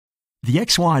The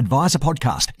XY Advisor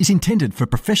podcast is intended for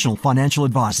professional financial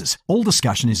advisors. All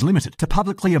discussion is limited to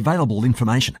publicly available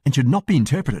information and should not be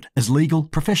interpreted as legal,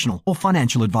 professional, or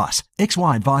financial advice.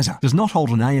 XY Advisor does not hold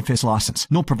an AFS license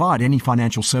nor provide any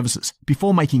financial services.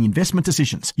 Before making investment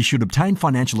decisions, you should obtain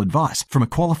financial advice from a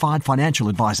qualified financial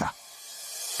advisor.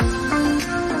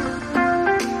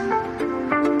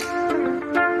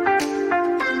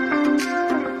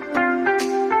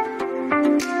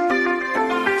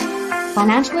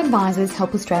 Financial advisors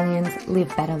help Australians live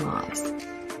better lives,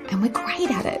 and we're great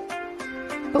at it.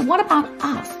 But what about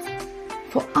us?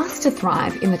 For us to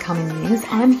thrive in the coming years,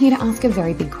 I'm here to ask a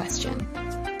very big question.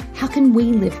 How can we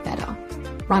live better,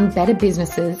 run better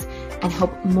businesses, and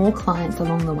help more clients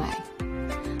along the way?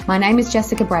 My name is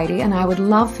Jessica Brady, and I would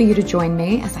love for you to join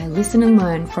me as I listen and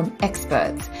learn from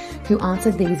experts who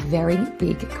answer these very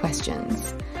big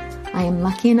questions. I am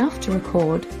lucky enough to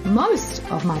record most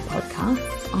of my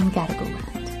podcasts on Gadigal land.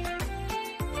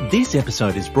 This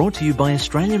episode is brought to you by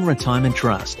Australian Retirement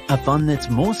Trust, a fund that's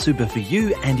more super for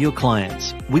you and your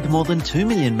clients. With more than 2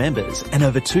 million members and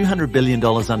over $200 billion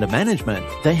under management,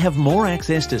 they have more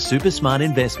access to super smart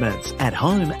investments at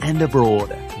home and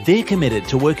abroad. They're committed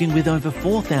to working with over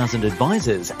 4,000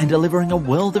 advisors and delivering a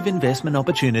world of investment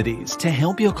opportunities to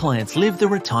help your clients live the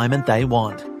retirement they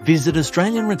want. Visit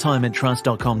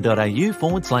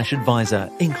australianretirementtrust.com.au/advisor.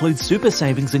 Includes super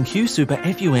savings and Q Super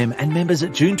FUM and members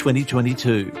at June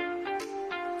 2022.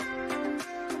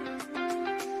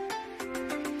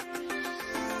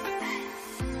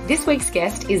 This week's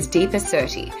guest is Deepa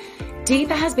Surti.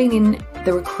 Deepa has been in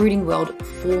the recruiting world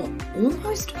for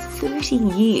almost 30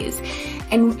 years,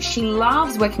 and she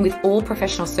loves working with all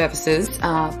professional services,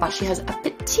 but she has a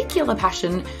particular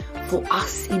passion for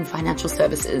us in financial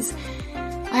services.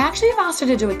 I actually have asked her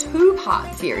to do a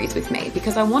two-part series with me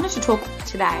because I wanted to talk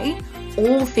today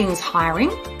all things hiring,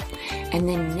 and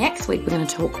then next week we're going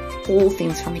to talk all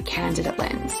things from a candidate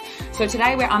lens. So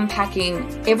today we're unpacking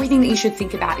everything that you should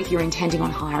think about if you're intending on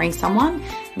hiring someone,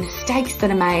 mistakes that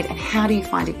are made, and how do you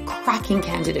find a cracking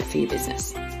candidate for your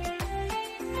business.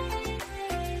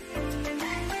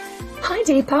 Hi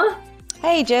Deepa.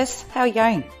 Hey Jess, how are you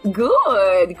going?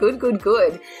 Good.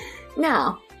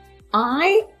 Now,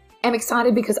 I am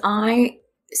excited because I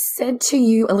said to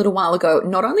you a little while ago,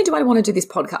 not only do I want to do this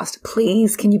podcast,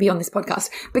 please can you be on this podcast,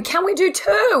 but can we do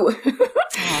two?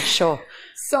 Sure.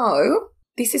 So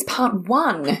this is part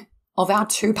one of our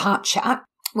two-part chat.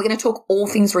 We're going to talk all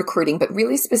things recruiting, but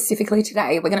really specifically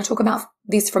today, we're going to talk about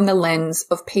this from the lens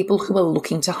of people who are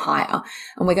looking to hire.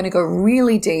 And we're going to go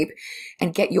really deep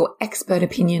and get your expert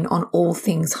opinion on all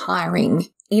things hiring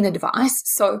in advice.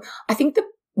 So I think the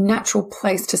natural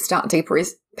place to start deeper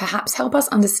is perhaps help us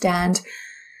understand,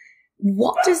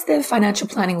 what does the financial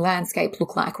planning landscape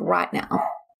look like right now?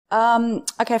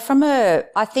 Okay,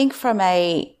 I think from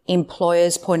a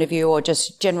employer's point of view, or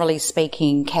just generally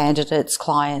speaking, candidates,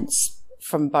 clients,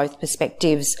 from both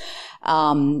perspectives,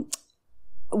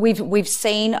 we've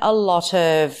seen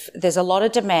there's a lot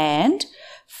of demand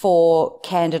for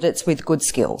candidates with good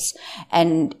skills.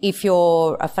 And if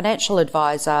you're a financial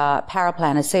advisor,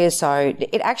 paraplanner, CSO,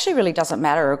 it actually really doesn't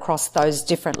matter across those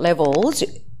different levels.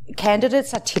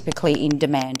 Candidates are typically in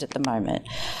demand at the moment.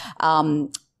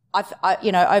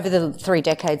 Over the 3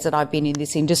 decades that I've been in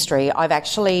this industry, I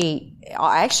actually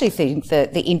think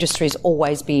that the industry's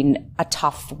always been a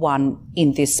tough one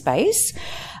in this space,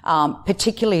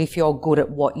 particularly if you're good at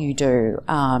what you do.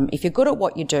 If you're good at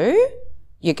what you do,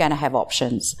 you're going to have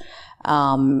options.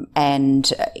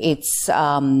 And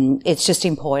it's just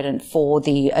important for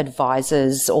the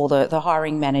advisors or the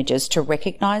hiring managers to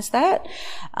recognize that,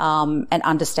 and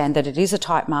understand that it is a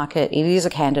tight market. It is a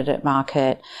candidate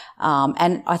market.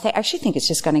 And I actually think it's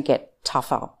just going to get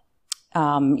tougher.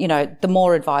 The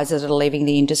more advisors that are leaving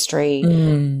the industry,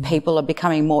 people are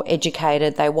becoming more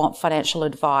educated. They want financial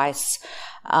advice.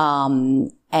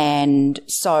 And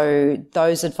so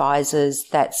those advisors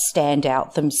that stand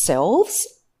out themselves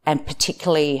and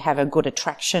particularly have a good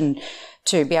attraction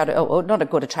to be able to, or not a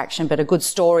good attraction, but a good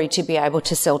story to be able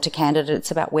to sell to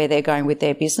candidates about where they're going with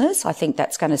their business, I think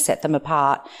that's going to set them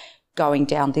apart going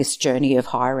down this journey of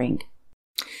hiring.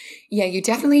 Yeah, you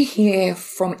definitely hear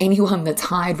from anyone that's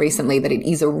hired recently that it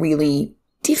is a really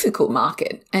difficult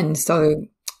market. And so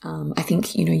I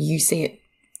think, you see it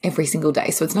every single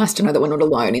day. So it's nice to know that we're not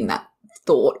alone in that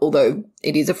thought, although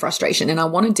it is a frustration. And I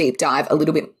want to deep dive a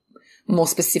little bit more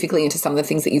specifically into some of the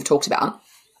things that you've talked about.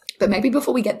 But maybe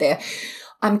before we get there,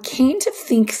 I'm keen to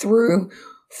think through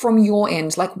from your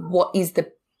end, like what is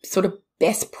the sort of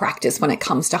best practice when it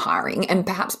comes to hiring? And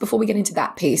perhaps before we get into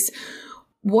that piece,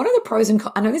 what are the pros and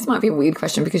cons? I know this might be a weird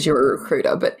question because you're a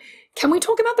recruiter, but can we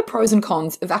talk about the pros and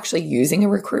cons of actually using a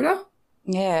recruiter?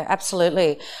 Yeah,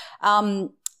 absolutely. And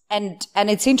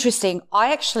it's interesting.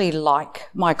 I actually like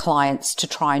my clients to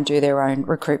try and do their own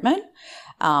recruitment,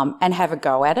 and have a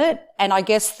go at it. And I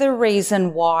guess the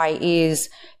reason why is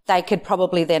they could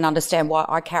probably then understand why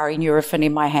I carry Nurofen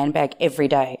in my handbag every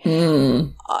day.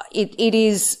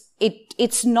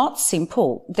 It's not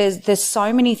simple. There's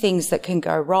so many things that can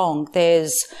go wrong.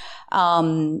 There's, at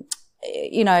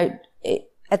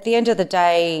the end of the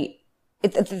day,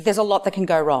 there's a lot that can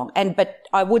go wrong. But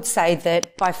I would say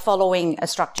that by following a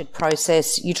structured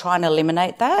process, you try and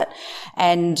eliminate that.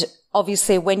 And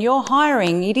obviously when you're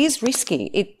hiring, it is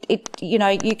risky. You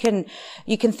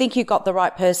can think you got the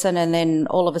right person and then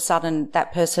all of a sudden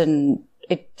that person,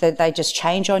 they just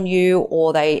change on you,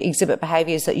 or they exhibit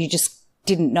behaviors that you just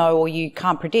didn't know or you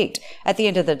can't predict. At the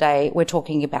end of the day, we're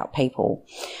talking about people.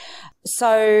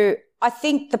 So I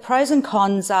think the pros and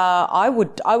cons are, I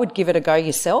would give it a go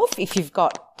yourself if you've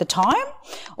got the time,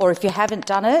 or if you haven't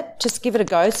done it, just give it a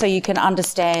go so you can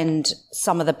understand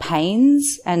some of the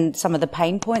pains and some of the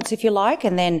pain points, if you like,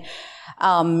 and then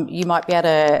you might be able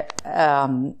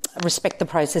to respect the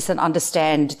process and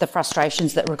understand the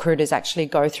frustrations that recruiters actually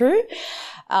go through.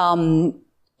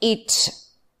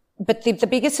 But the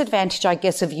biggest advantage, I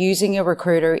guess, of using a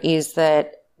recruiter is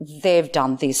that they've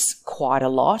done this quite a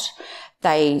lot.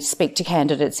 They speak to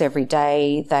candidates every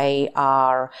day. They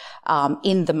are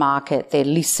in the market. They're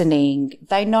listening.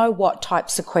 They know what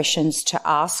types of questions to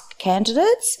ask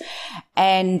candidates.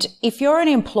 And if you're an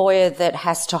employer that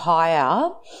has to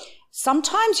hire,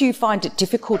 sometimes you find it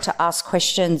difficult to ask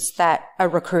questions that a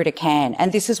recruiter can.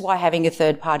 And this is why having a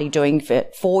third party doing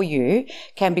it for you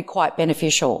can be quite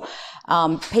beneficial.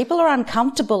 People are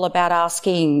uncomfortable about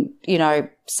asking,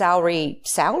 salary,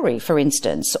 for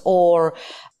instance, or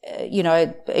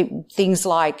things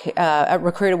like a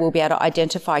recruiter will be able to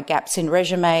identify gaps in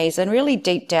resumes and really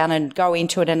deep down and go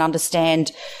into it and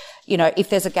understand, if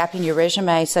there's a gap in your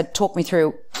resume. So talk me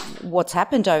through what's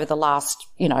happened over the last,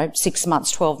 6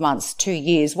 months, 12 months, 2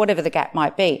 years, whatever the gap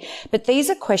might be. But these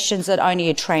are questions that only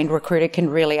a trained recruiter can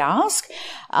really ask.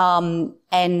 And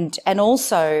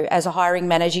also as a hiring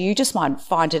manager, you just might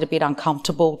find it a bit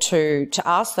uncomfortable to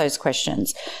ask those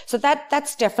questions. So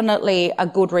that's definitely a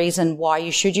good reason why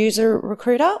you should use a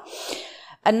recruiter.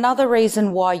 Another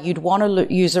reason why you'd want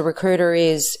to use a recruiter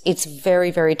is it's very,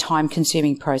 very time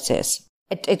consuming process.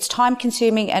 It's time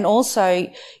consuming, and also,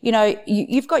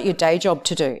 you've got your day job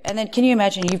to do. And then can you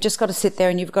imagine you've just got to sit there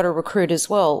and you've got to recruit as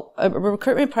well. A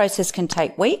recruitment process can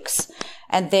take weeks,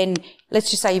 and then let's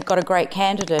just say you've got a great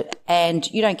candidate and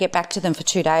you don't get back to them for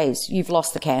 2 days. You've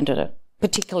lost the candidate,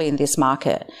 particularly in this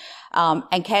market.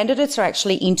 And candidates are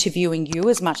actually interviewing you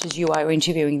as much as you are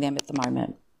interviewing them at the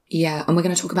moment. Yeah, and we're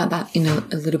going to talk about that in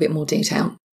a little bit more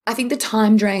detail. I think the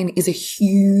time drain is a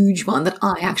huge one that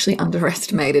I actually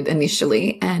underestimated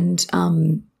initially, and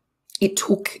it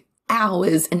took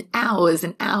hours and hours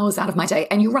and hours out of my day.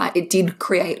 And you're right, it did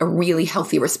create a really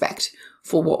healthy respect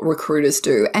for what recruiters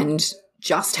do and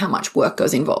just how much work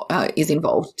is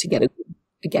involved to get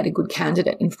a good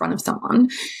candidate in front of someone.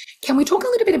 Can we talk a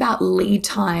little bit about lead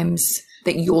times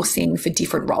that you're seeing for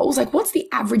different roles? Like, what's the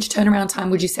average turnaround time,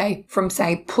 would you say, from,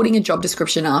 say, putting a job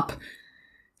description up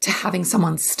to having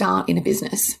someone start in a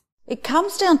business? I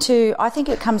think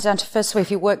it comes down to, firstly,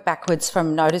 if you work backwards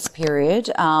from notice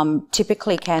period,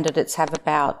 typically candidates have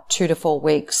about 2 to 4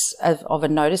 weeks of a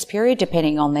notice period,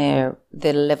 depending on their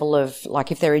level of,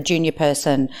 like, if they're a junior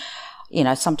person,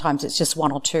 sometimes it's just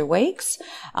 1 or 2 weeks.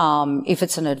 If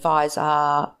it's an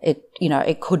advisor,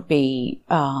 it could be,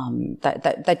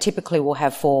 they typically will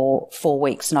have 4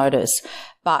 weeks notice,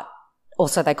 but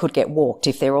also they could get walked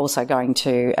if they're also going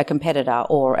to a competitor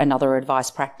or another advice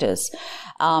practice.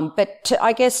 But to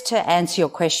answer your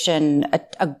question,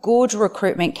 a good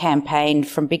recruitment campaign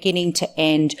from beginning to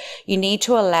end, you need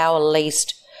to allow at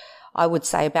least, I would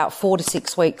say, about 4 to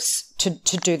 6 weeks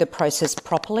to do the process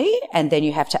properly, and then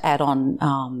you have to add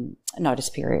on notice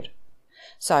period.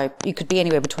 So you could be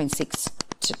anywhere between 6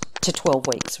 to 12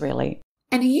 weeks, really.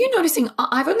 And are you noticing,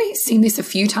 I've only seen this a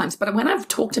few times, but when I've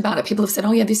talked about it, people have said,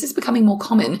 oh yeah, this is becoming more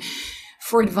common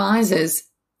for advisors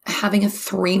having a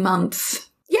 3-month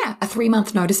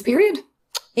notice period.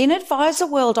 In advisor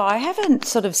world, I haven't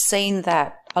sort of seen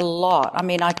that a lot. I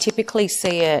mean, I typically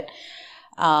see it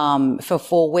for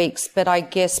 4 weeks, but I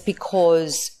guess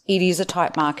because it is a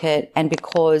tight market and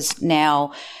because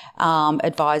now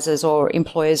advisors or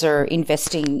employers are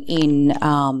investing in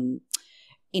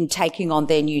taking on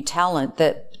their new talent,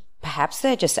 that perhaps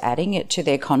they're just adding it to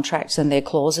their contracts and their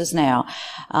clauses now,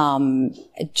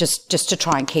 just to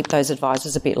try and keep those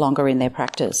advisors a bit longer in their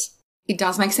practice. It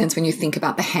does make sense when you think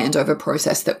about the handover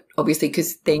process, that obviously,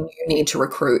 because then you need to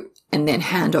recruit and then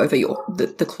hand over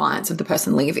the clients of the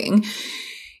person leaving.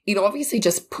 It obviously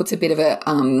just puts a bit of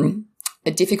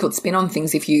a difficult spin on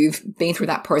things if you've been through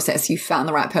that process, you've found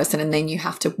the right person, and then you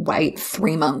have to wait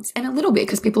 3 months and a little bit,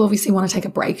 because people obviously want to take a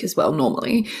break as well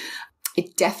normally.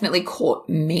 It definitely caught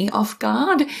me off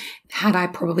guard. Had I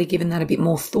probably given that a bit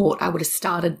more thought, I would have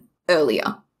started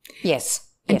earlier. Yes.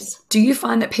 And do you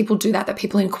find that people do that, that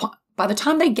people by the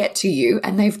time they get to you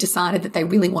and they've decided that they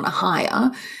really want to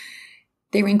hire,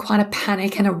 they're in quite a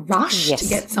panic and a rush to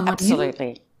get someone absolutely.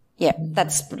 in? Yeah,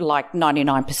 that's like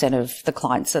 99% of the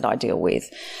clients that I deal with,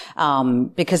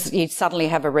 because you suddenly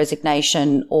have a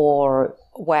resignation, or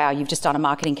wow, you've just done a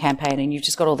marketing campaign and you've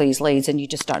just got all these leads and you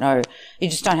just don't know, you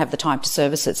just don't have the time to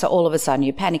service it. So all of a sudden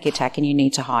you panic attack and you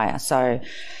need to hire. So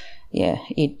yeah,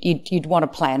 you'd want to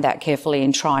plan that carefully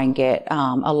and try and get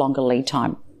a longer lead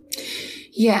time.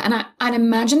 Yeah, and I'd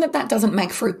imagine that doesn't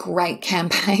make for a great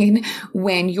campaign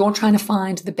when you're trying to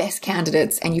find the best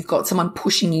candidates and you've got someone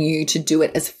pushing you to do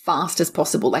it as fast as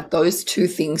possible. Like, those two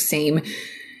things seem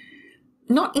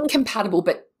not incompatible,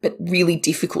 but really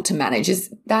difficult to manage.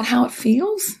 Is that how it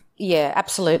feels? Yeah,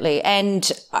 absolutely.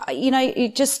 And,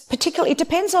 it just particularly, it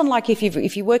depends on, like, if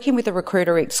you're working with a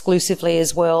recruiter exclusively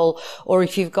as well, or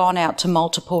if you've gone out to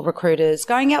multiple recruiters.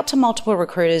 Going out to multiple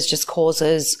recruiters just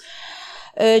causes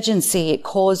urgency. It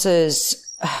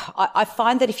causes, I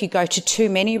find that if you go to too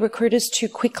many recruiters too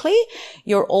quickly,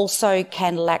 you also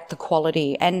can lack the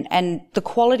quality, and the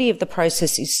quality of the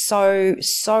process is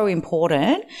so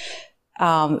important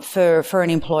for an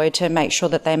employer to make sure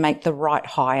that they make the right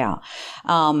hire.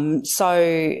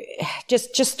 So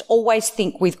just always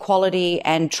think with quality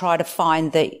and try to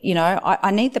find that,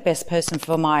 I need the best person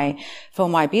for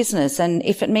my business. And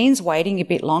if it means waiting a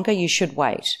bit longer, you should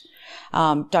wait.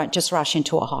 Don't just rush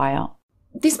into a hire.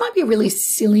 This might be a really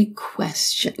silly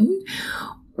question.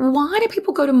 Why do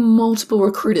people go to multiple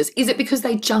recruiters? Is it because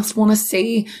they just want to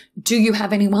see, do you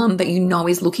have anyone that you know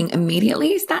is looking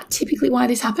immediately? Is that typically why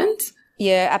this happens?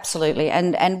 Yeah, absolutely.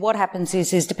 And what happens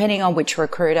is depending on which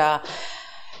recruiter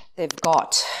they've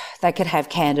got, they could have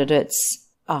candidates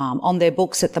on their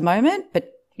books at the moment, but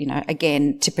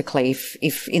again, typically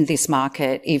if in this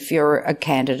market, if you're a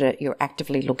candidate, you're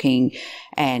actively looking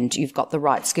and you've got the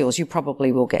right skills, you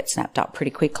probably will get snapped up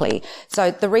pretty quickly. So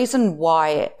the reason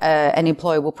why an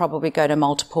employer will probably go to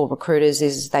multiple recruiters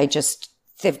is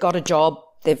they've got a job,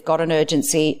 they've got an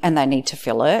urgency and they need to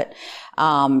fill it.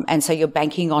 And so you're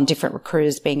banking on different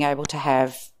recruiters being able to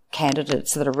have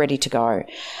candidates that are ready to go.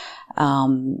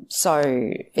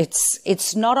 So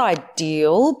it's not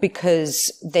ideal,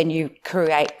 because then you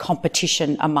create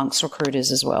competition amongst recruiters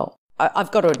as well.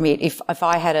 I've got to admit, if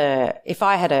I had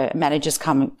a managers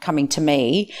coming to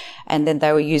me and then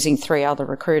they were using 3 other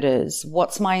recruiters,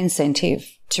 what's my incentive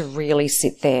to really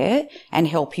sit there and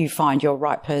help you find your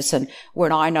right person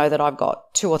when I know that I've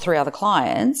got 2 or 3 other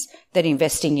clients that are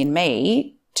investing in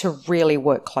me to really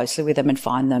work closely with them and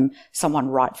find them someone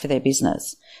right for their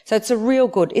business. So it's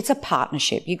it's a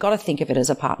partnership. You've got to think of it as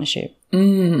a partnership.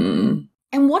 Mm.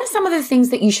 And what are some of the things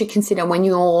that you should consider when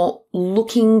you're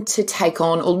looking to take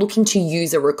on or looking to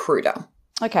use a recruiter?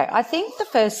 Okay. I think the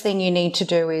first thing you need to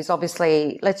do is,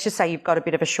 obviously, let's just say you've got a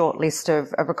bit of a short list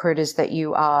of recruiters that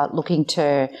you are looking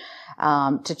to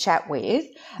chat with.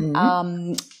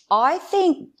 Mm-hmm. I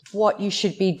think what you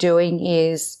should be doing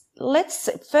is, let's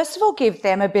first of all give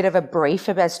them a bit of a brief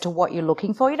as to what you're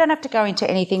looking for. You don't have to go into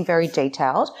anything very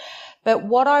detailed, but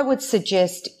what I would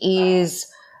suggest is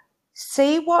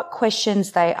see what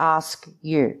questions they ask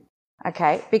you.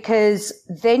 Okay, because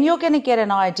then you're going to get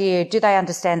an idea. Do they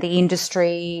understand the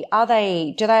industry? Are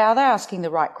they asking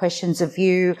the right questions of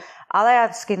you? Are they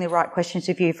asking the right questions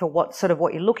of you for what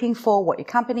you're looking for, what your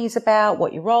company is about,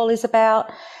 what your role is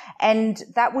about? And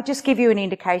that will just give you an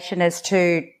indication as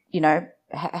to,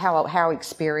 how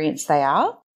experienced they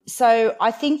are. So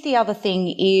I think the other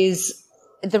thing is,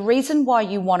 the reason why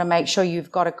you want to make sure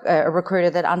you've got a recruiter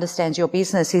that understands your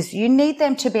business is you need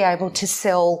them to be able to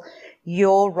sell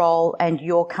your role and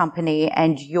your company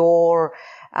and your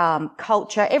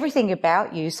culture, everything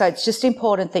about you. So it's just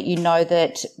important that you know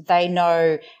that they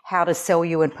know how to sell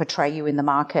you and portray you in the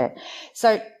market.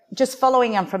 So just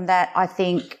following on from that, I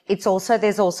think there's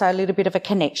also a little bit of a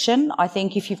connection. I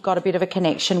think if you've got a bit of a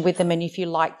connection with them and if you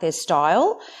like their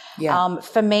style,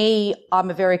 for me, I'm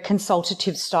a very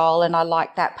consultative style and I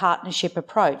like that partnership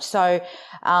approach. So,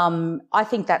 I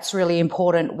think that's really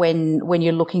important when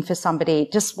you're looking for somebody.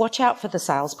 Just watch out for the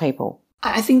salespeople.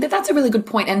 I think that that's a really good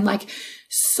point. And like,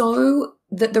 so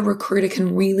that the recruiter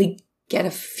can really get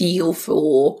a feel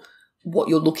for what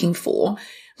you're looking for.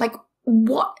 Like,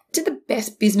 what do the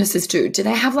best businesses do? Do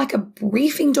they have like a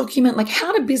briefing document? Like,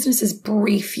 how do businesses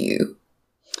brief you?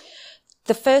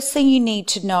 The first thing you need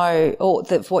to know, or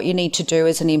what you need to do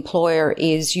as an employer,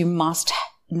 is you must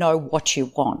know what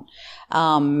you want.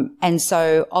 And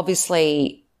so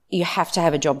obviously you have to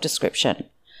have a job description.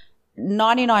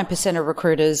 99% of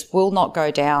recruiters will not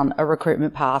go down a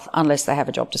recruitment path unless they have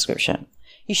a job description.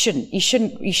 You shouldn't.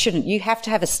 You have to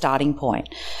have a starting point.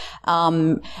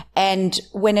 And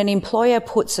when an employer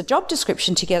puts a job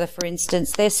description together, for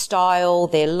instance, their style,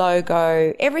 their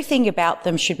logo, everything about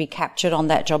them should be captured on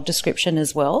that job description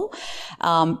as well.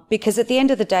 Because at the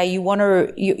end of the day,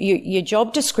 your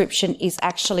job description is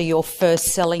actually your first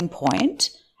selling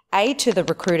point, to the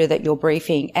recruiter that you're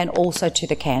briefing and also to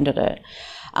the candidate.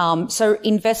 So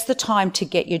invest the time to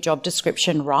get your job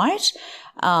description right.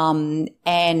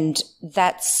 And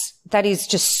that is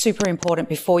just super important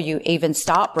before you even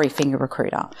start briefing a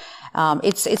recruiter.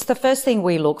 It's the first thing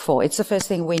we look for. It's the first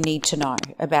thing we need to know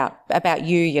about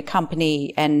you, your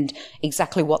company, and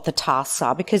exactly what the tasks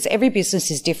are, because every business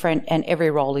is different and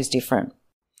every role is different.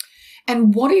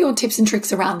 And what are your tips and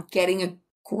tricks around getting a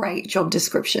great job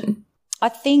description? I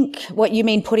think what you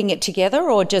mean, putting it together,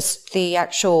 or just the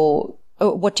actual,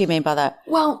 what do you mean by that?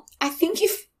 Well, I think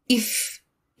if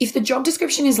the job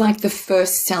description is like the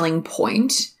first selling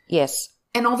point. Yes.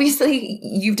 And obviously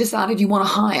you've decided you want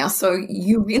to hire, so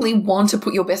you really want to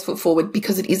put your best foot forward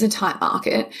because it is a tight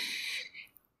market.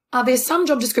 Are there some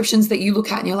job descriptions that you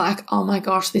look at and you're like, oh my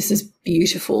gosh, this is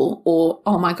beautiful, or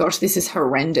oh my gosh, this is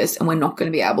horrendous, and we're not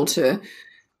going to be able to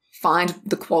find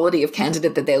the quality of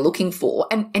candidate that they're looking for?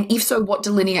 And if so, what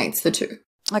delineates the two?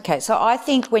 Okay, so I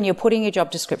think when you're putting your job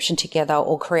description together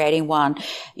or creating one,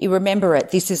 you remember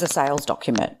it, this is a sales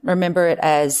document. Remember it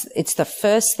as it's the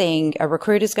first thing a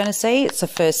recruiter's going to see. It's the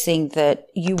first thing that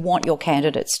you want your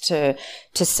candidates to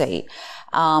see.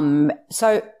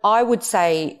 So I would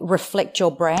say reflect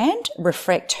your brand,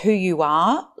 reflect who you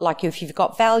are. Like if you've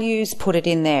got values, put it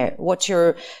in there. What's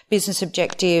your business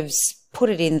objectives? Put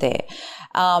it in there.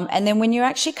 And then when you're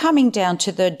actually coming down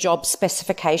to the job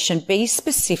specification, be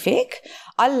specific.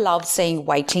 I love seeing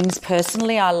weightings.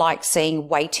 Personally, I like seeing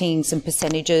weightings and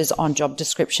percentages on job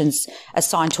descriptions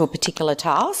assigned to a particular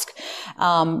task,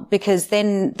 because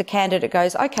then the candidate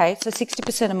goes, okay, so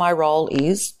 60% of my role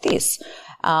is this.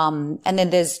 And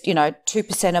then there's,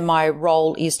 2% of my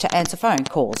role is to answer phone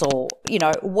calls, or,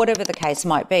 whatever the case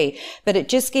might be. But it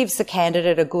just gives the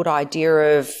candidate a good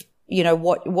idea of,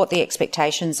 what the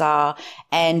expectations are,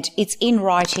 and it's in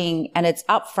writing and it's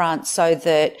upfront, so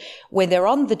that when they're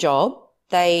on the job,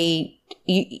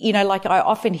 like I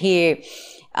often hear,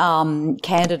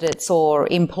 candidates or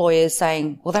employers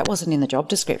saying, well, that wasn't in the job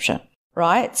description,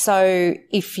 right? So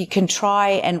if you can try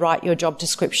and write your job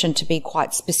description to be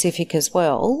quite specific as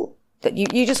well, that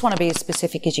you just want to be as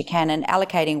specific as you can, and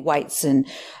allocating weights and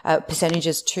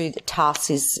percentages to the tasks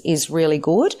is really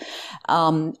good.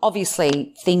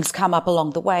 Obviously things come up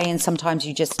along the way, and sometimes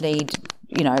you just need,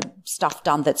 stuff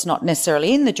done that's not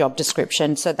necessarily in the job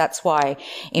description. So that's why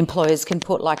employers can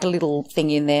put like a little thing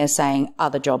in there saying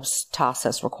other jobs, tasks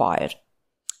as required.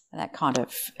 And that kind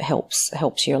of helps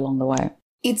you along the way.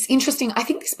 It's interesting. I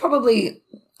think this probably,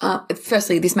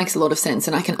 firstly, this makes a lot of sense,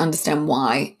 and I can understand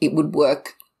why it would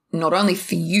work not only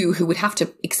for you, who would have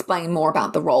to explain more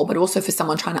about the role, but also for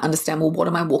someone trying to understand, well, what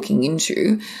am I walking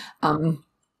into?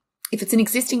 If it's an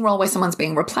existing role where someone's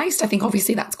being replaced, I think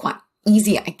obviously that's quite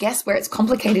easy. I guess where it's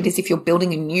complicated is if you're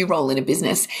building a new role in a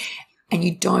business and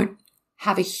you don't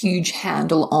have a huge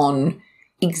handle on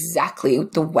exactly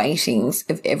the weightings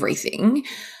of everything.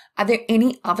 Are there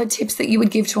any other tips that you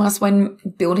would give to us when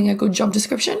building a good job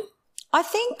description? I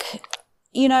think,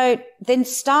 then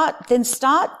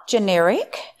start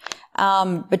generic.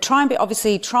 But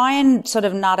try and sort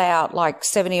of nut out like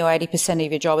 70 or 80%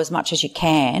 of your job as much as you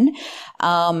can.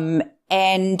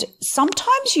 And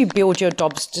sometimes you build your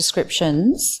job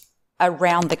descriptions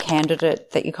around the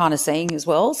candidate that you're kind of seeing as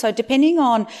well. So depending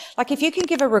on, like, if you can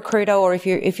give a recruiter, or if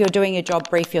you're doing a job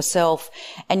brief yourself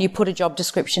and you put a job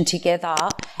description together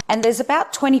and there's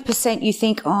about 20% you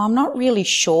think, oh, I'm not really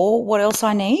sure what else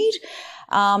I need.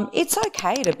 It's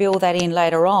okay to build that in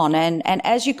later on. And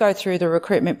as you go through the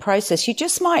recruitment process, you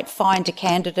just might find a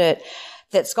candidate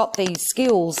that's got these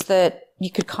skills that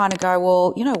you could kind of go,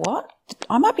 well, you know what?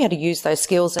 I might be able to use those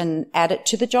skills and add it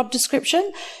to the job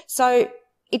description. So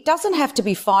it doesn't have to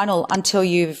be final until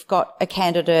you've got a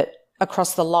candidate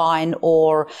across the line,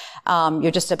 or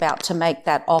you're just about to make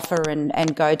that offer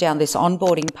and go down this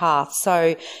onboarding path.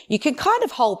 So you can kind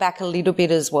of hold back a little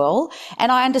bit as well.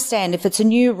 And I understand if it's a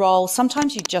new role,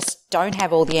 sometimes you just don't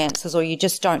have all the answers, or you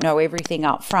just don't know everything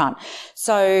up front.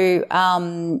 So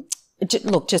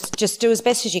look, just do as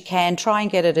best as you can. Try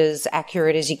and get it as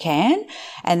accurate as you can,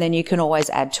 and then you can always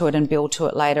add to it and build to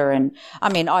it later. And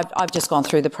I mean, I've just gone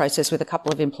through the process with a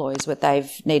couple of employees where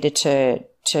they've needed to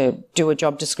do a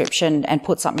job description and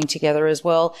put something together as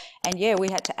well. And yeah, we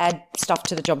had to add stuff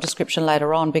to the job description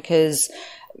later on because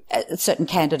certain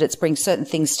candidates bring certain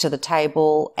things to the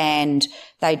table, and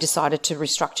they decided to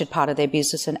restructure part of their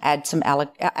business and add some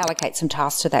allocate some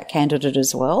tasks to that candidate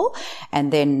as well.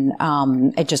 And then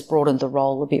it just broadened the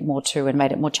role a bit more too, and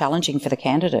made it more challenging for the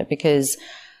candidate, because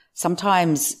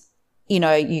sometimes, you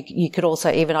know, you could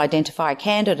also even identify a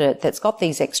candidate that's got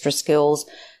these extra skills.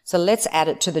 So let's add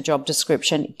it to the job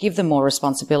description, give them more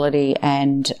responsibility,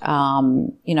 and,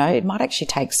 you know, it might actually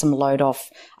take some load off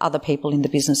other people in the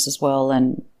business as well.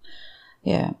 And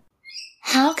yeah.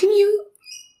 How can you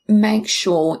make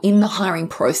sure in the hiring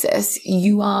process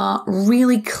you are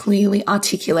really clearly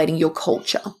articulating your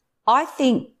culture? I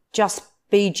think just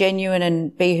be genuine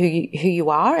and be who you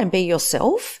are and be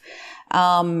yourself.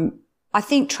 I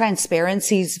think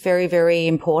transparency is very, very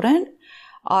important.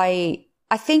 I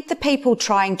think the people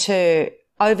trying to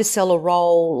oversell a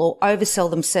role or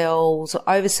oversell themselves or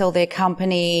oversell their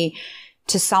company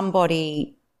to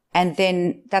somebody, and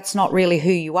then that's not really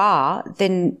who you are,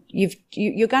 then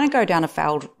you're going to go down a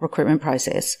failed recruitment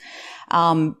process,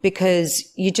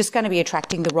 because you're just going to be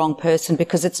attracting the wrong person,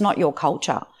 because it's not your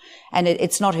culture and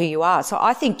it's not who you are. So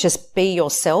I think just be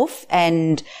yourself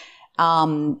and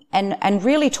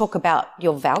really talk about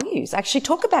your values. Actually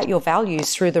talk about your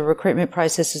values through the recruitment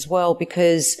process as well,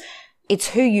 because it's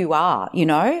who you are, you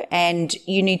know, and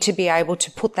you need to be able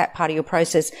to put that part of your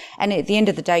process. And at the end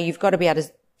of the day, you've got to be able to,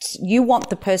 you want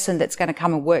the person that's going to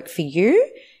come and work for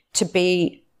you to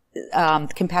be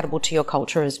compatible to your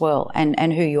culture as well,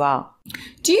 and who you are.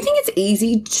 Do you think it's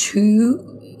easy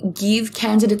to give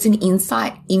candidates an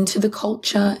insight into the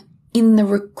culture in the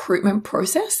recruitment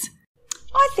process?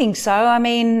 I think so. I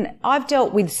mean, I've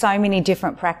dealt with so many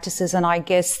different practices, and I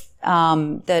guess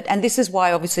and this is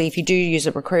why obviously if you do use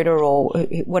a recruiter or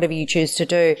whatever you choose to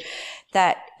do,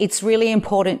 that it's really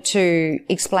important to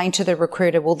explain to the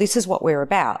recruiter, well, this is what we're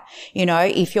about. You know,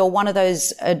 if you're one of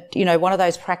those, one of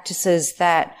those practices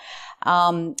that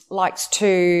likes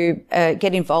to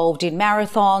get involved in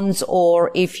marathons, or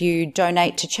if you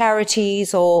donate to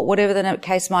charities or whatever the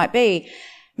case might be,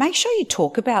 make sure you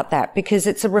talk about that, because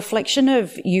it's a reflection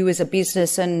of you as a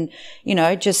business and, you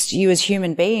know, just you as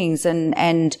human beings,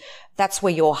 and that's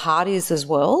where your heart is as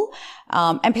well.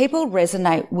 And people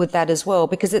resonate with that as well,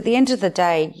 because at the end of the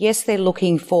day, yes, they're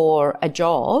looking for a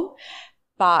job,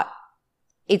 but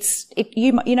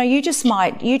you just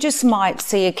might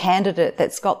see a candidate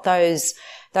that's got those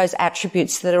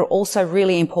attributes that are also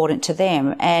really important to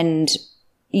them. And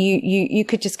you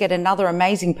could just get another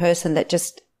amazing person that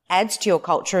just adds to your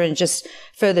culture and just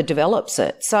further develops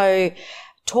it. So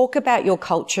talk about your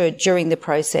culture during the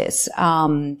process.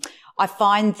 I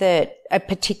find that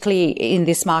particularly in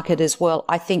this market as well,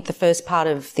 I think the first part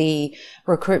of the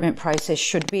recruitment process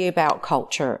should be about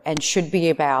culture and should be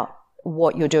about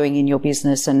what you're doing in your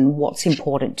business and what's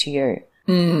important to you.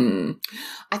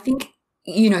 I think,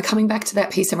 you know, coming back to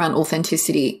that piece around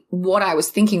authenticity, what I was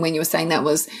thinking when you were saying that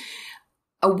was,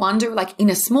 I wonder, like in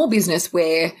a small business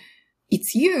where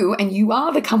it's you and you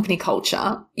are the company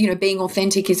culture, you know, being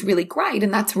authentic is really great.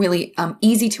 And that's really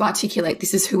easy to articulate.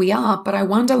 This is who we are. But I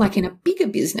wonder, like in a bigger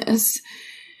business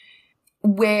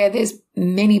where there's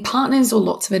many partners or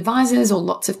lots of advisors or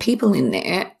lots of people in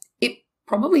there, it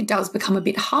probably does become a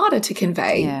bit harder to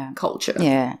convey culture.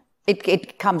 Yeah.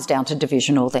 It comes down to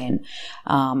divisional then.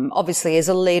 Obviously, as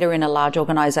a leader in a large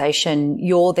organization,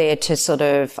 you're there to sort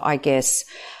of, I guess,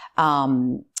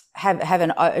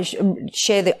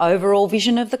 share the overall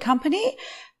vision of the company,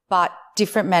 but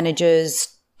different managers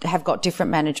have got different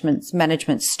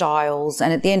management styles,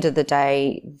 and at the end of the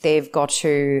day, they've got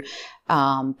to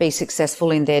be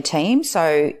successful in their team.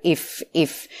 So if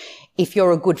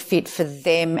you're a good fit for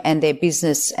them and their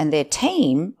business and their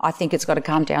team, I think it's got to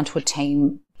come down to a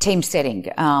team setting,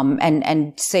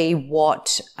 and see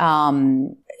what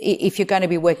if you're going to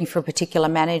be working for a particular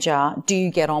manager, do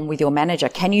you get on with your manager?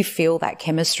 Can you feel that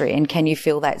chemistry and can you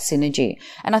feel that synergy?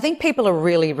 And I think people are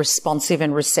really responsive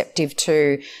and receptive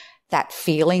to that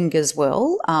feeling as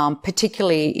well,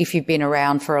 particularly if you've been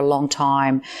around for a long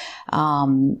time.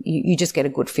 You just get a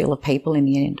good feel of people in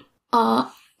the end.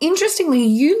 Interestingly,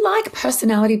 you like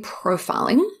personality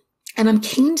profiling. And I'm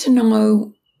keen to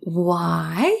know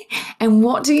why and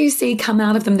what do you see come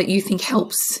out of them that you think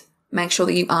helps make sure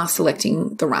that you are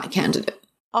selecting the right candidate?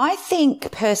 I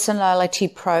think personality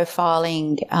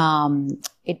profiling,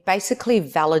 it basically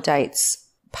validates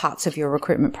parts of your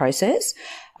recruitment process.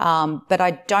 But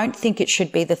I don't think it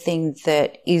should be the thing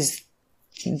that is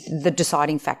the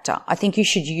deciding factor. I think you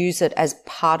should use it as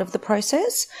part of the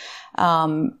process.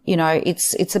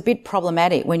 It's a bit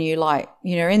problematic when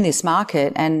you're in this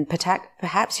market and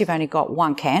perhaps you've only got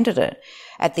one candidate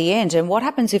at the end. And what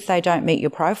happens if they don't meet your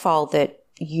profile that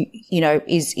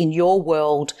is in your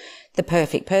world the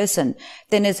perfect person?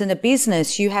 Then as in a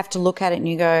business, you have to look at it and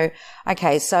you go,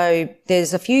 okay, so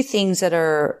there's a few things that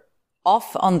are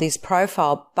off on this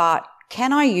profile, but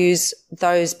can I use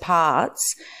those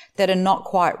parts that are not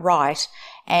quite right?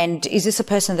 And is this a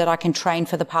person that I can train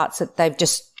for the parts that they've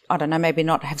just, I don't know, maybe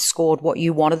not have scored what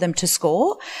you wanted them to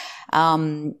score?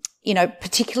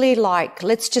 Particularly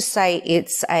let's just say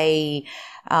it's a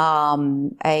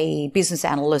business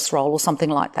analyst role or something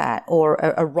like that, or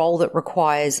a role that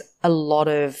requires a lot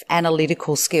of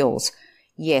analytical skills.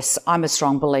 Yes, I'm a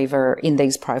strong believer in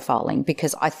these profiling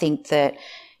because I think that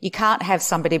you can't have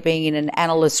somebody being in an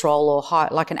analyst role or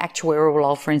like an actuarial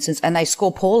role, for instance, and they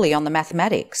score poorly on the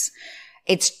mathematics.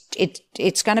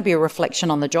 It's going to be a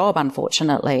reflection on the job,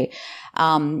 unfortunately.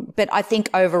 But I think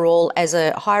overall, as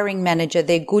a hiring manager,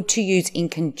 they're good to use in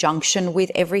conjunction with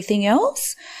everything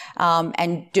else,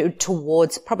 and do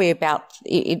towards probably about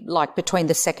between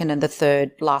the second and the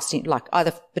third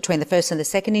either between the first and the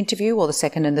second interview or the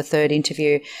second and the third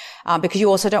interview, because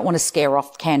you also don't want to scare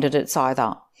off candidates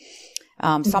either.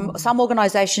 Some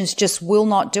organizations just will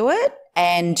not do it.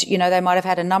 And, they might have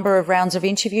had a number of rounds of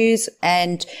interviews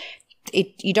and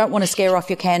you don't want to scare off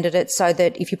your candidates so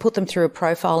that if you put them through a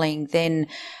profiling, then,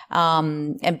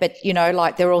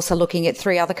 they're also looking at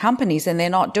 3 other companies and they're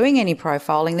not doing any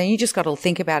profiling, then you just got to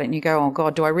think about it and you go, oh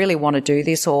God, do I really want to do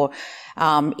this? Or,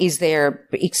 is there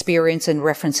experience and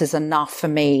references enough for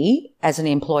me as an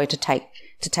employer to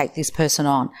take this person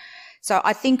on? So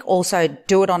I think also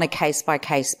do it on a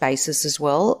case-by-case basis as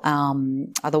well.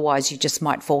 Otherwise, you just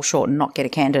might fall short and not get a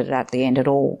candidate at the end at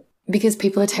all. Because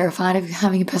people are terrified of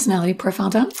having a personality profile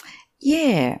done?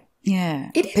 Yeah.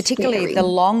 It is particularly the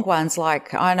long ones.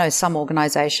 Like I know some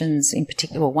organisations in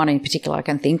particular, one in particular I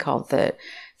can think of, that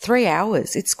 3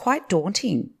 hours, it's quite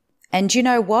daunting. And you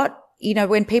know what?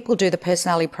 When people do the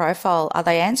personality profile, are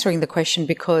they answering the question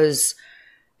because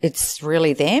it's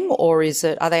really them, or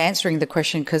are they answering the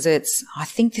question because I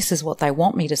think this is what they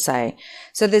want me to say?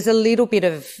 So there's a little bit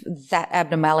of that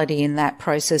abnormality in that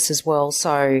process as well.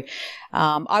 So,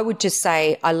 I would just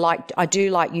say I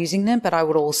do like using them, but I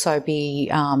would also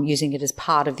be, using it as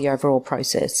part of the overall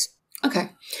process. Okay.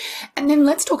 And then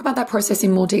let's talk about that process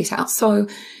in more detail. So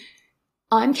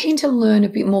I'm keen to learn a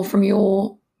bit more from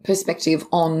your perspective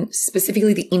on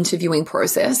specifically the interviewing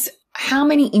process. How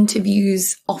many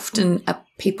interviews often are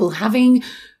people having?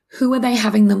 Who are they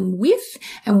having them with?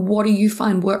 And what do you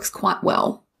find works quite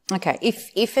well? Okay.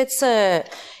 If it's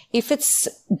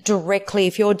directly,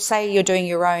 if you're doing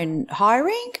your own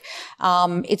hiring,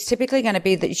 it's typically going to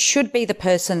be that it should be the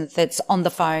person that's on the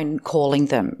phone calling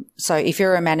them. So if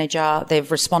you're a manager,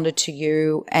 they've responded to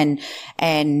you and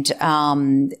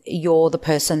you're the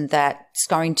person that's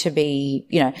going to be,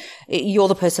 you're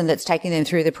the person that's taking them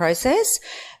through the process.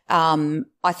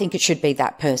 I think it should be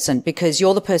that person because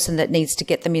you're the person that needs to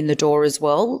get them in the door as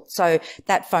well. So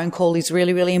that phone call is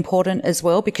really, really important as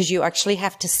well because you actually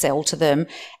have to sell to them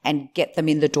and get them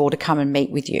in the door to come and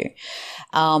meet with you.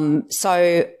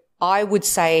 So I would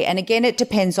say, and again, it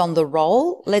depends on the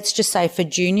role. Let's just say for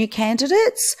junior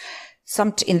candidates,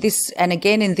 in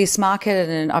this market,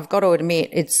 and I've got to admit,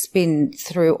 it's been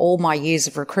through all my years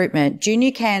of recruitment,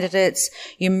 junior candidates,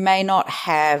 you may not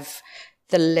have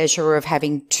the leisure of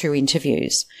having 2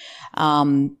 interviews.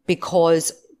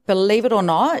 Because believe it or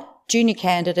not, junior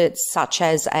candidates such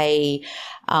as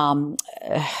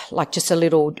just a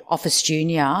little office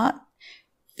junior,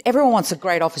 everyone wants a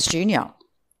great office junior.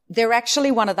 They're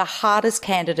actually one of the hardest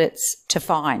candidates to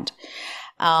find.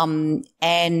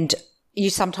 And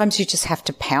sometimes you just have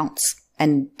to pounce.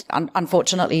 And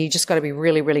unfortunately, you just got to be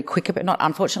really, really quick about it. Not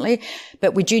unfortunately,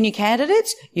 but with junior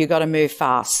candidates, you got to move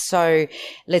fast. So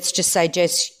let's just say,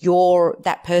 Jess, you're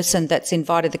that person that's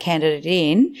invited the candidate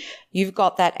in. You've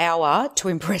got that hour to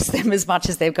impress them as much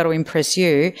as they've got to impress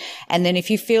you. And then if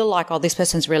you feel like, oh, this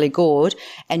person's really good,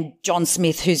 and John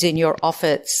Smith, who's in your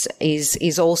office,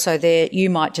 is also there, you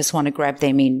might just want to grab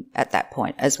them in at that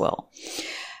point as well,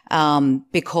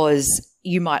 because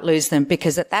you might lose them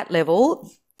because at that level,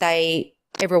 they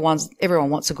everyone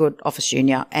wants a good office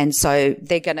junior. And so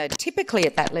they're going to typically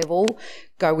at that level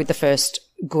go with the first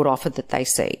good offer that they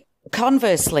see.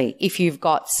 Conversely, if you've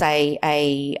got, say,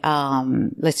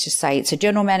 let's just say it's a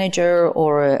general manager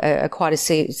or a quite a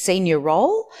senior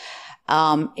role,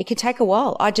 it can take a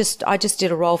while. I just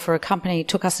did a role for a company. It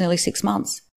took us nearly 6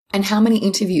 months. And how many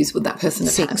interviews would that person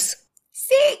have had? 6.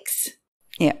 6?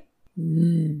 Yeah.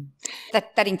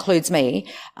 That includes me.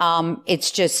 It's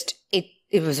just,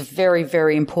 it was a very,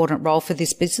 very important role for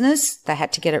this business. They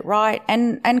had to get it right.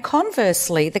 And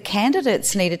conversely, the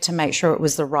candidates needed to make sure it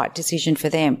was the right decision for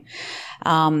them.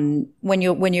 When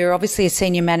you're obviously a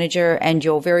senior manager and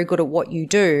you're very good at what you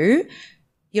do,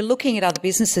 you're looking at other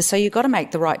businesses. So you've got to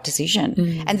make the right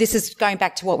decision. And this is going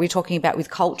back to what we're talking about with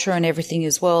culture and everything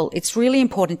as well. It's really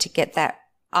important to get that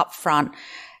up front,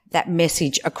 that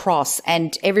message across,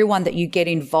 and everyone that you get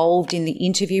involved in the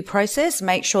interview process,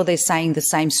 make sure they're saying the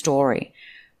same story.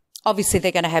 Obviously,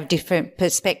 they're going to have different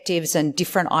perspectives and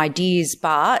different ideas,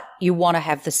 but you want to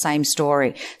have the same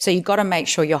story. So you've got to make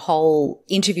sure your whole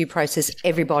interview process,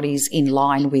 everybody's in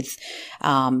line with,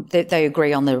 that they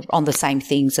agree on the same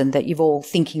things and that you're all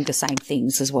thinking the same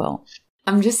things as well.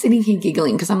 I'm just sitting here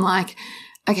giggling because I'm like,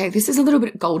 okay, this is a little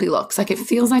bit Goldilocks. Like, it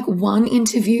feels like one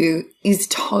interview is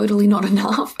totally not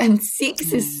enough and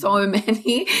 6 is so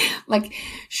many. Like,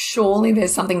 surely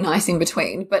there's something nice in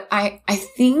between. But I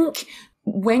think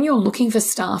when you're looking for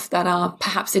staff that are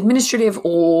perhaps administrative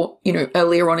or,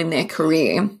 earlier on in their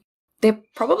career, they're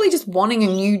probably just wanting a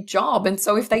new job. And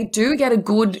so if they do get a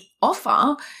good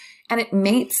offer and it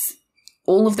meets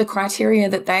all of the criteria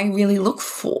that they really look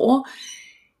for,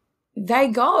 they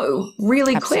go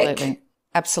really quick.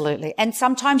 Absolutely. And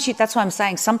sometimes that's what I'm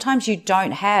saying. Sometimes you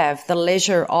don't have the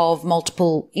leisure of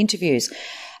multiple interviews.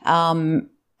 And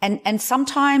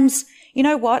sometimes, you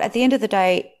know what, at the end of the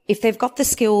day, if they've got the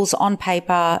skills on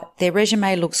paper, their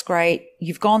resume looks great,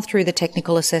 you've gone through the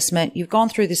technical assessment, you've gone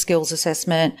through the skills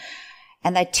assessment,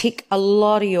 and they tick a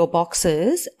lot of your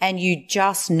boxes, and you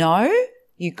just know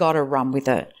you got to run with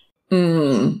it.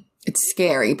 It's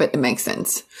scary, but it makes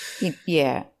sense.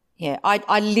 Yeah. Yeah,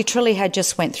 I literally had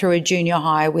just went through a junior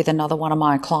hire with another one of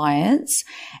my clients,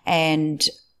 and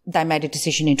they made a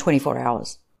decision in 24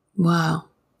 hours. Wow.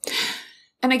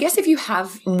 And I guess if you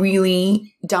have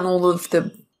really done all of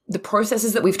the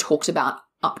processes that we've talked about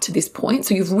up to this point,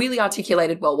 so you've really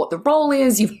articulated well what the role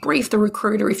is, you've briefed the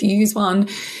recruiter if you use one,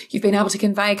 you've been able to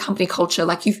convey company culture,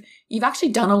 like you've actually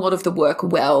done a lot of the work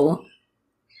well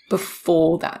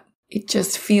before that. It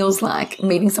just feels like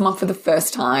meeting someone for the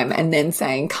first time and then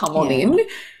saying, come on in.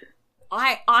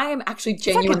 I am actually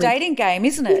genuinely... It's like a dating game,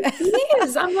 isn't it? It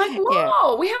is. I'm like,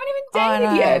 whoa, we haven't even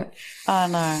dated yet. I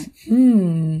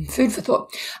know. Food for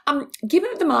thought. Given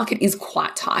that the market is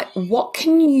quite tight, what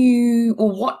are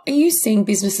you seeing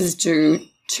businesses do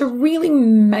to really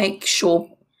make sure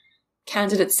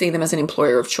candidates see them as an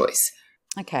employer of choice?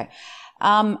 Okay.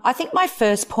 I think my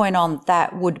first point on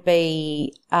that would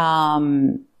be...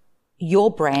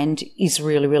 your brand is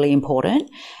really, really important.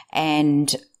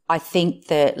 And I think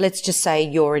that, let's just say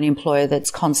you're an employer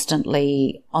that's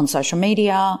constantly on social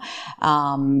media,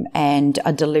 and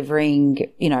are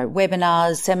delivering,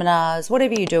 webinars, seminars,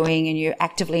 whatever you're doing, and you're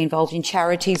actively involved in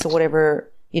charities or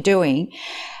whatever you're doing.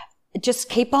 Just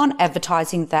keep on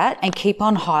advertising that and keep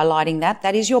on highlighting that.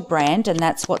 That is your brand, and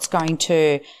that's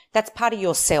that's part of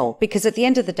your sell, because at the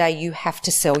end of the day, you have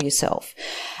to sell yourself.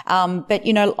 But,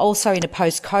 also in a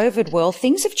post-COVID world,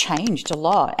 things have changed a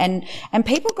lot, and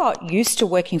people got used to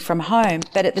working from home,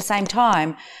 but at the same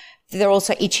time, they're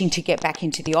also itching to get back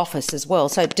into the office as well.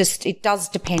 So it does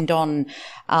depend on,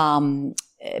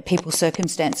 people's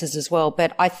circumstances as well.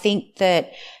 But I think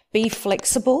that be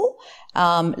flexible.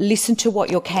 Listen to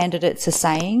what your candidates are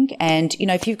saying. And,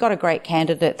 if you've got a great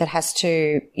candidate that has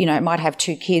to, might have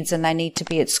 2 kids and they need to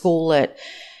be at school at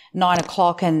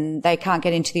 9:00 and they can't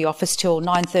get into the office till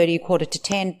 9:30,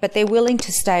 9:45, but they're willing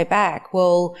to stay back.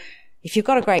 Well, if you've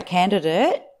got a great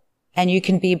candidate and you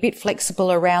can be a bit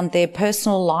flexible around their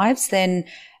personal lives, then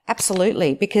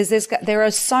absolutely, because there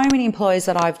are so many employers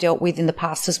that I've dealt with in the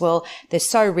past as well. They're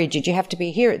so rigid. You have to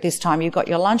be here at this time. You've got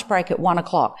your lunch break at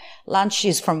 1:00. Lunch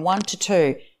is from 1 to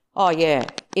 2. Oh yeah,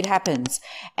 it happens.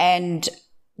 And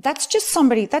that's just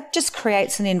that just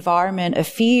creates an environment of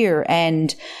fear.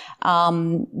 And,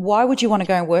 why would you want to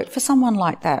go and work for someone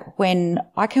like that when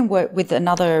I can work with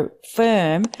another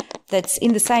firm that's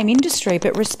in the same industry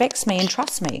but respects me and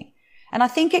trusts me? And I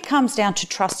think it comes down to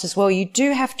trust as well. You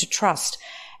do have to trust.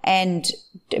 And,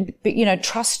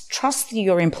 trust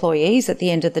your employees at the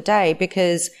end of the day,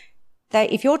 because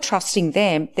if you're trusting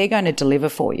them, they're going to deliver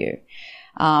for you,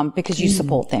 because you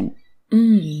support them.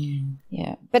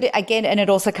 Yeah. But again, and it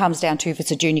also comes down to if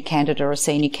it's a junior candidate or a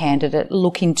senior candidate,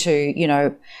 look into,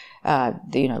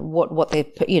 what their,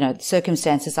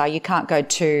 circumstances are. You can't go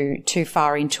too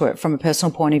far into it from a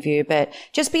personal point of view, but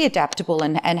just be adaptable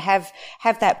and have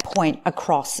that point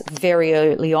across very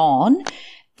early on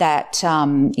that,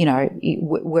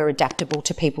 we're adaptable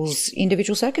to people's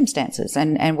individual circumstances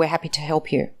and we're happy to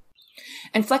help you.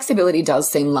 And flexibility does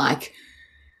seem like,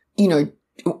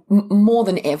 more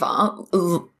than ever,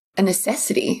 a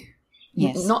necessity.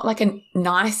 Yes. Not like a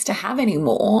nice to have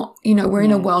anymore. We're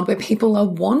in a world where people are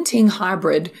wanting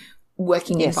hybrid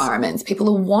working environments. People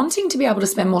are wanting to be able to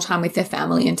spend more time with their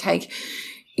family and take,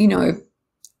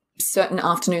 certain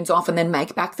afternoons off and then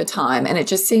make back the time. And it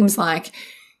just seems like,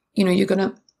 you're going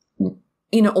to,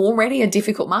 in already a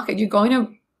difficult market, you're going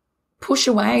to push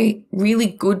away really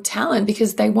good talent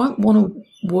because they won't want to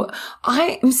work.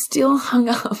 I am still hung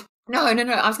up. No. I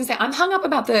was going to say I'm hung up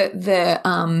about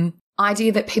the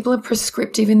idea that people are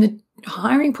prescriptive in the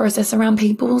hiring process around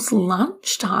people's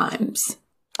lunch times.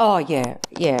 Oh yeah.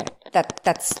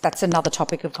 That's another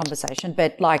topic of conversation.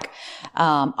 But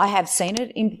I have seen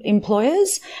it in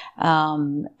employers,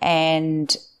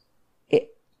 and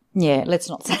let's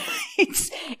not say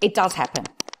it does happen.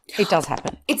 It does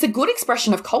happen. It's a good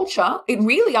expression of culture. It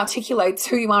really articulates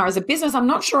who you are as a business. I'm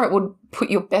not sure it would put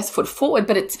your best foot forward,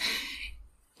 but it's,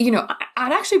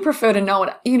 I'd actually prefer to know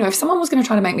it. If someone was going to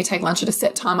try to make me take lunch at a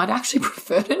set time, I'd actually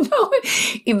prefer to know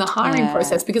it in the hiring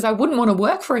process because I wouldn't want to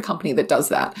work for a company that does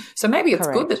that. So maybe it's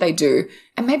good that they do.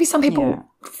 And maybe some people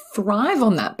thrive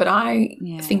on that, but I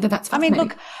think that that's fascinating. I mean,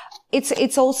 look,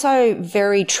 it's also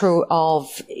very true of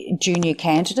junior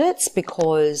candidates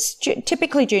because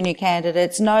typically junior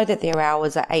candidates know that their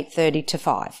hours are 8:30 to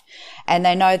 5 and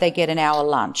they know they get an hour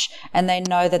lunch and they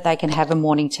know that they can have a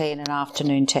morning tea and an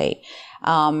afternoon tea.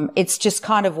 It's just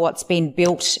kind of what's been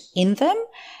built in them.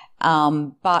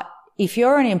 But if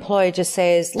you're an employer just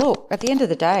says, look, at the end of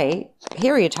the day,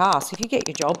 here are your tasks. If you get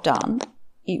your job done,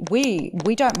 we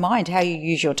don't mind how you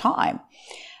use your time.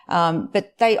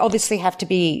 But they obviously have to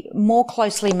be more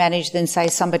closely managed than, say,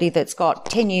 somebody that's got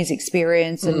 10 years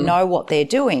experience and know what they're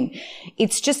doing.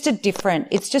 It's just a different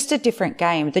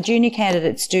game. The junior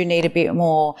candidates do need a bit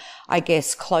more, I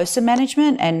guess, closer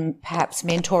management and perhaps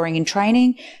mentoring and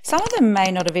training. Some of them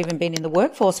may not have even been in the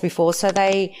workforce before, so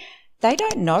they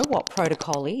don't know what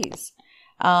protocol is.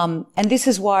 And this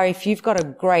is why if you've got a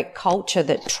great culture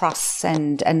that trusts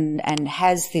and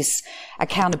has this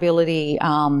accountability,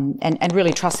 and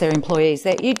really trusts their employees,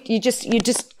 that you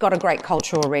just got a great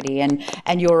culture already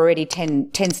and you're already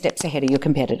 10 steps ahead of your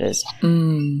competitors.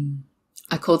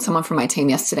 I called someone from my team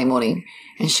yesterday morning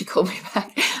and she called me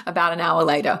back about an hour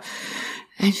later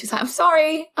and she's like, I'm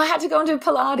sorry, I had to go and do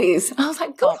Pilates. I was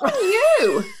like, good on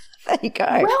you. There you go.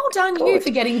 Well done you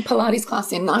for getting Pilates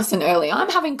class in nice and early. I'm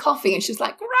having coffee. And she's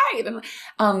like, great.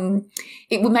 And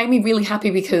it made me really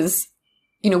happy because,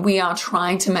 we are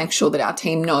trying to make sure that our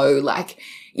team know,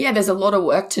 there's a lot of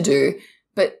work to do,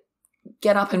 but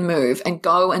get up and move and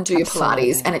go and do your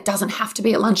Pilates. And it doesn't have to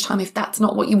be at lunchtime if that's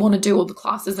not what you want to do or the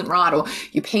class isn't right or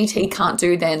your PT can't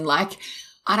do, then I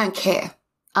don't care.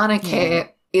 I don't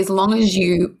care as long as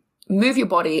you move your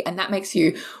body and that makes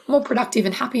you more productive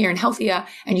and happier and healthier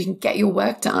and you can get your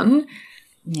work done.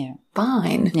 Yeah.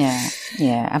 Fine.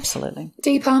 Yeah, absolutely.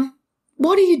 Deepa,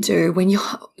 what do you do when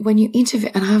you interview?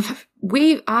 And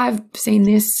I've seen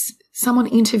this. Someone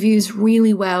interviews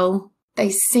really well. They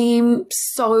seem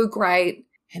so great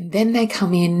and then they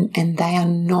come in and they are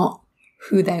not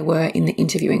who they were in the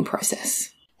interviewing process.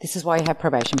 This is why you have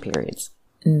probation periods.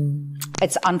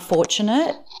 It's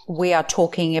unfortunate. We are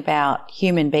talking about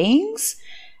human beings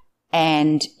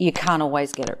and you can't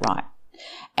always get it right.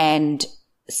 And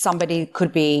somebody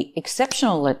could be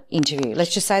exceptional at interview.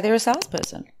 Let's just say they're a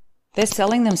salesperson. They're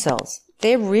selling themselves.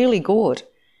 They're really good,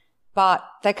 but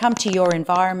they come to your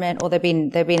environment or they've been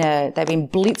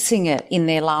blitzing it in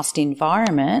their last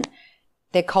environment.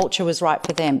 Their culture was right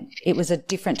for them. It was a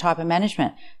different type of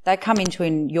management. They come into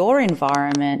your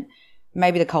environment.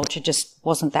 Maybe the culture just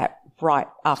wasn't that right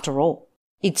after all.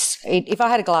 If I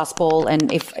had a glass ball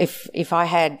and if I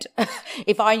had,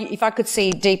 if I could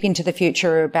see deep into the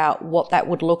future about what that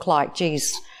would look like,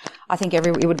 geez, I think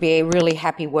it would be a really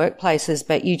happy workplaces,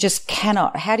 but you just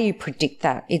cannot. How do you predict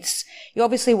that? You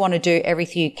obviously want to do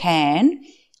everything you can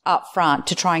up front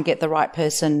to try and get the right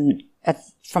person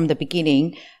from the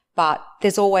beginning, but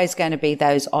there's always going to be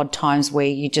those odd times where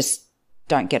you just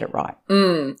don't get it right.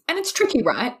 And it's tricky,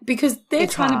 right? Because they're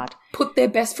trying to put their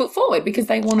best foot forward because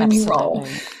they want a new role.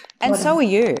 And so are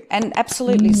you. And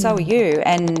absolutely so are you.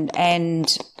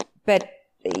 But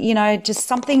just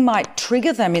something might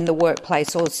trigger them in the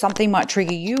workplace, or something might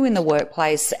trigger you in the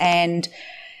workplace, and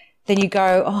then you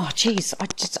go, oh, geez, I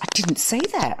didn't see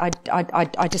that.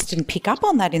 I just didn't pick up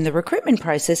on that in the recruitment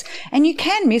process, and you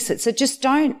can miss it. So just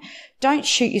don't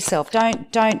shoot yourself.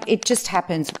 Don't, it just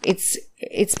happens.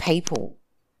 It's people,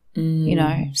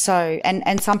 so,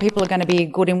 and some people are going to be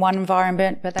good in one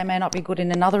environment, but they may not be good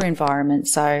in another environment.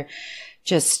 So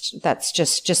just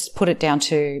put it down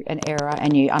to an error,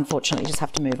 and you unfortunately just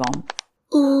have to move on.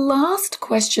 Last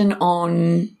question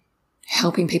on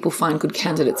helping people find good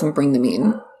candidates and bring them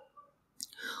in.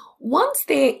 Once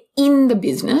they're in the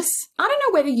business, I don't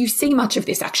know whether you see much of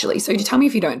this actually, so tell me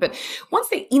if you don't, but once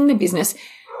they're in the business,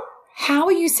 how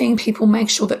are you seeing people make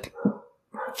sure that,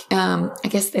 I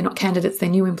guess they're not candidates, they're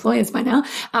new employers by now,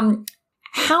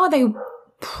 how are they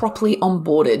properly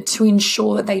onboarded to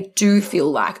ensure that they do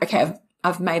feel like, okay,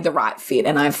 I've made the right fit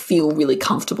and I feel really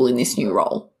comfortable in this new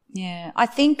role? Yeah, I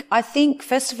think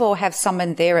first of all, have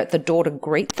someone there at the door to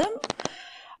greet them.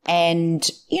 And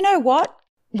you know what?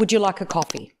 Would you like a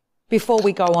coffee before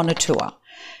we go on a tour?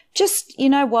 Just, you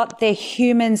know what? They're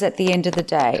humans at the end of the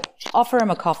day. Offer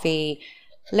them a coffee.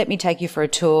 Let me take you for a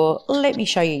tour. Let me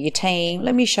show you your team.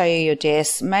 Let me show you your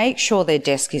desk. Make sure their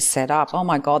desk is set up. Oh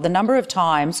my God, the number of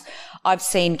times I've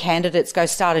seen candidates go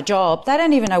start a job, they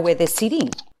don't even know where they're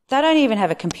sitting. They don't even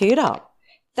have a computer.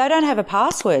 They don't have a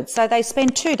password. So they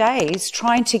spend 2 days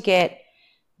trying to get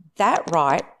that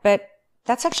right, but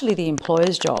that's actually the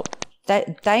employer's job.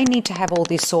 They need to have all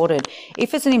this sorted.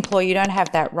 If as an employer you don't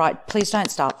have that right, please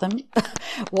don't start them.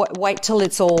 Wait till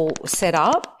it's all set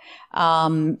up,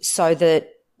 so that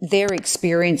their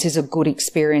experience is a good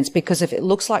experience. Because if it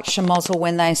looks like schmozzle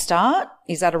when they start,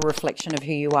 is that a reflection of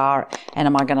who you are, and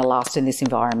am I going to last in this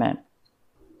environment?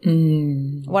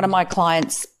 One of my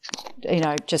clients, we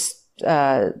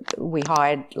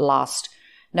hired last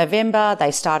November.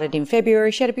 They started in February.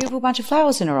 She had a beautiful bunch of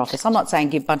flowers in her office. I'm not saying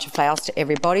give a bunch of flowers to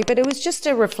everybody, but it was just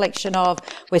a reflection of,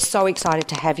 we're so excited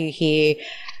to have you here,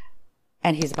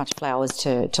 and here's a bunch of flowers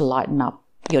to lighten up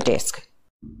your desk.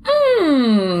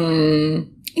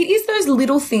 It is those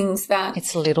little things that...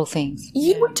 It's little things.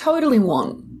 You would totally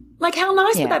want. Like, how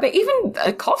nice would that be? Even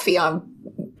a coffee, I'd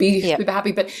be super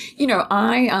happy. But,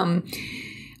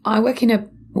 I work in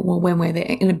when we're there,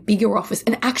 in a bigger office.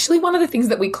 And actually one of the things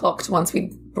that we clocked once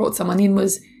we brought someone in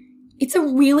was, it's a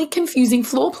really confusing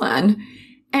floor plan.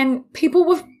 And people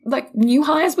were like, new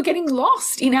hires were getting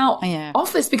lost in our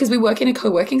office because we work in a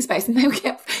co-working space, and they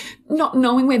kept not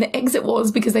knowing where the exit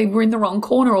was because they were in the wrong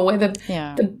corner, or where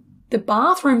the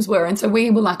bathrooms were. And so we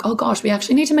were like, oh gosh, we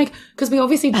actually need to because we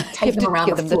obviously take them around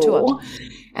the floor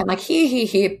and like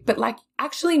here. But like,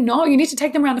 actually, no, you need to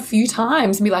take them around a few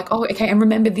times and be like, oh, okay. And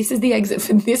remember, this is the exit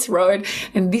for this road,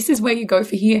 and this is where you go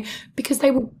for here, because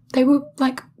they were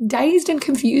like dazed and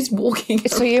confused walking.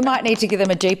 So you might need to give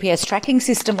them a GPS tracking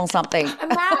system or something. A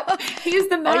map. Here's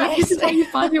the map. Yes. This is how you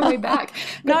find your way back.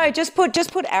 No, just put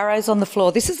arrows on the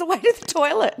floor. This is the way to the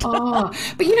toilet.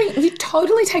 But you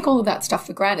totally take all of that stuff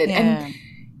for granted. Yeah. And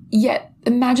yet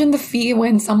imagine the fear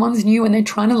when someone's new and they're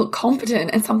trying to look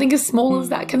competent, and something as small as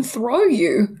that can throw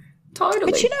you.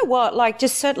 Totally. But you know what? Like,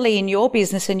 just certainly in your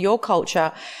business and your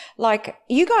culture, like,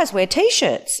 you guys wear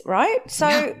T-shirts, right?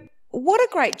 So what a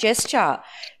great gesture.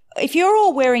 If you're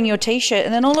all wearing your T-shirt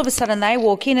and then all of a sudden they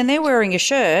walk in and they're wearing a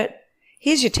shirt,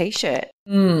 here's your T-shirt.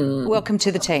 Welcome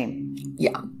to the team.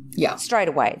 Yeah. Straight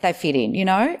away. They fit in, you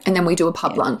know? And then we do a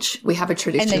pub lunch. We have a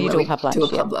tradition. And then you do a pub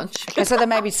lunch. Okay, so they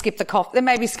maybe skip the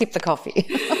coffee.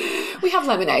 We have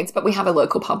lemonades, but we have a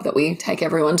local pub that we take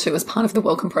everyone to as part of the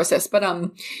welcome process. But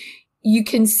you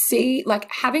can see, like,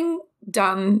 having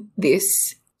done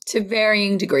this to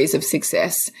varying degrees of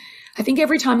success, I think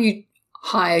every time you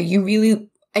hire,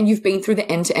 and you've been through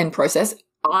the end-to-end process,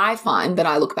 I find that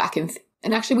I look back and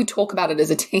actually we talk about it as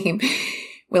a team.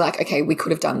 We're like, okay, we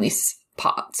could have done this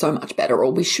part so much better,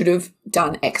 or we should have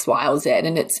done X, Y, or Z.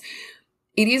 And it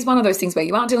is one of those things where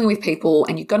you aren't dealing with people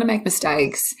and you're going to make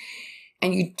mistakes,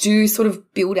 and you do sort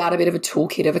of build out a bit of a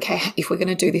toolkit of, okay, if we're going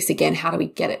to do this again, how do we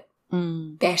get it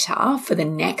better for the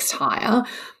next hire?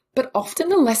 But often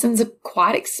the lessons are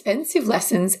quite expensive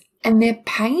lessons, and they're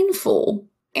painful.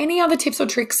 Any other tips or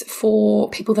tricks for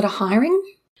people that are hiring?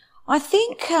 I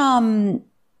think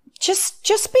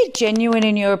just be genuine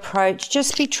in your approach.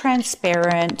 Just be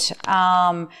transparent.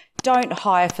 Don't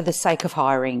hire for the sake of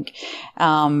hiring.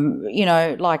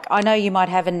 Like, I know you might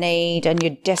have a need and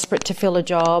you're desperate to fill a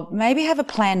job. Maybe have a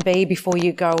plan B before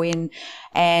you go in,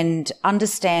 and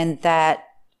understand that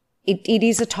it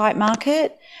is a tight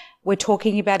market. We're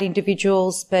talking about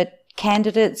individuals, but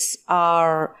candidates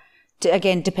are,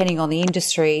 again, depending on the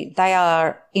industry, they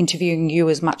are interviewing you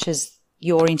as much as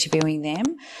you're interviewing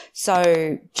them.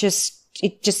 So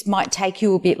it just might take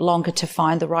you a bit longer to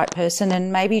find the right person,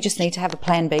 and maybe you just need to have a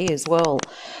plan B as well.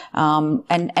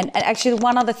 And actually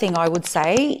one other thing I would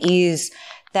say is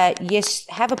that, yes,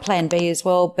 have a plan B as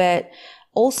well, but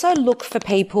also look for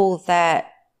people that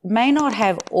may not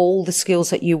have all the skills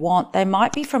that you want. They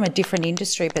might be from a different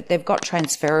industry, but they've got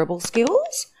transferable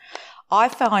skills. I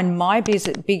find my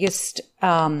biggest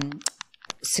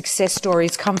success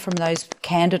stories come from those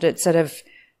candidates that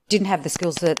didn't have the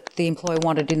skills that the employer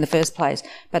wanted in the first place,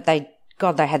 but they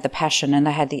had the passion and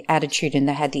they had the attitude and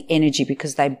they had the energy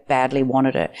because they badly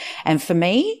wanted it. And for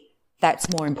me, that's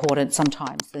more important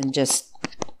sometimes than just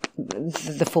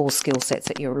the full skill sets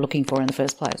that you're looking for in the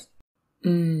first place.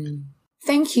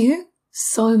 Thank you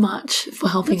so much for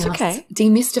helping us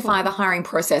demystify the hiring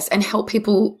process and help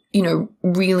people,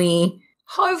 really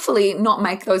hopefully not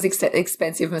make those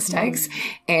expensive mistakes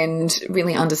and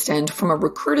really understand from a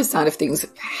recruiter side of things,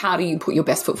 how do you put your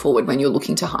best foot forward when you're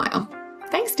looking to hire?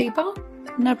 Thanks,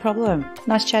 Deepa. No problem.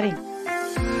 Nice chatting.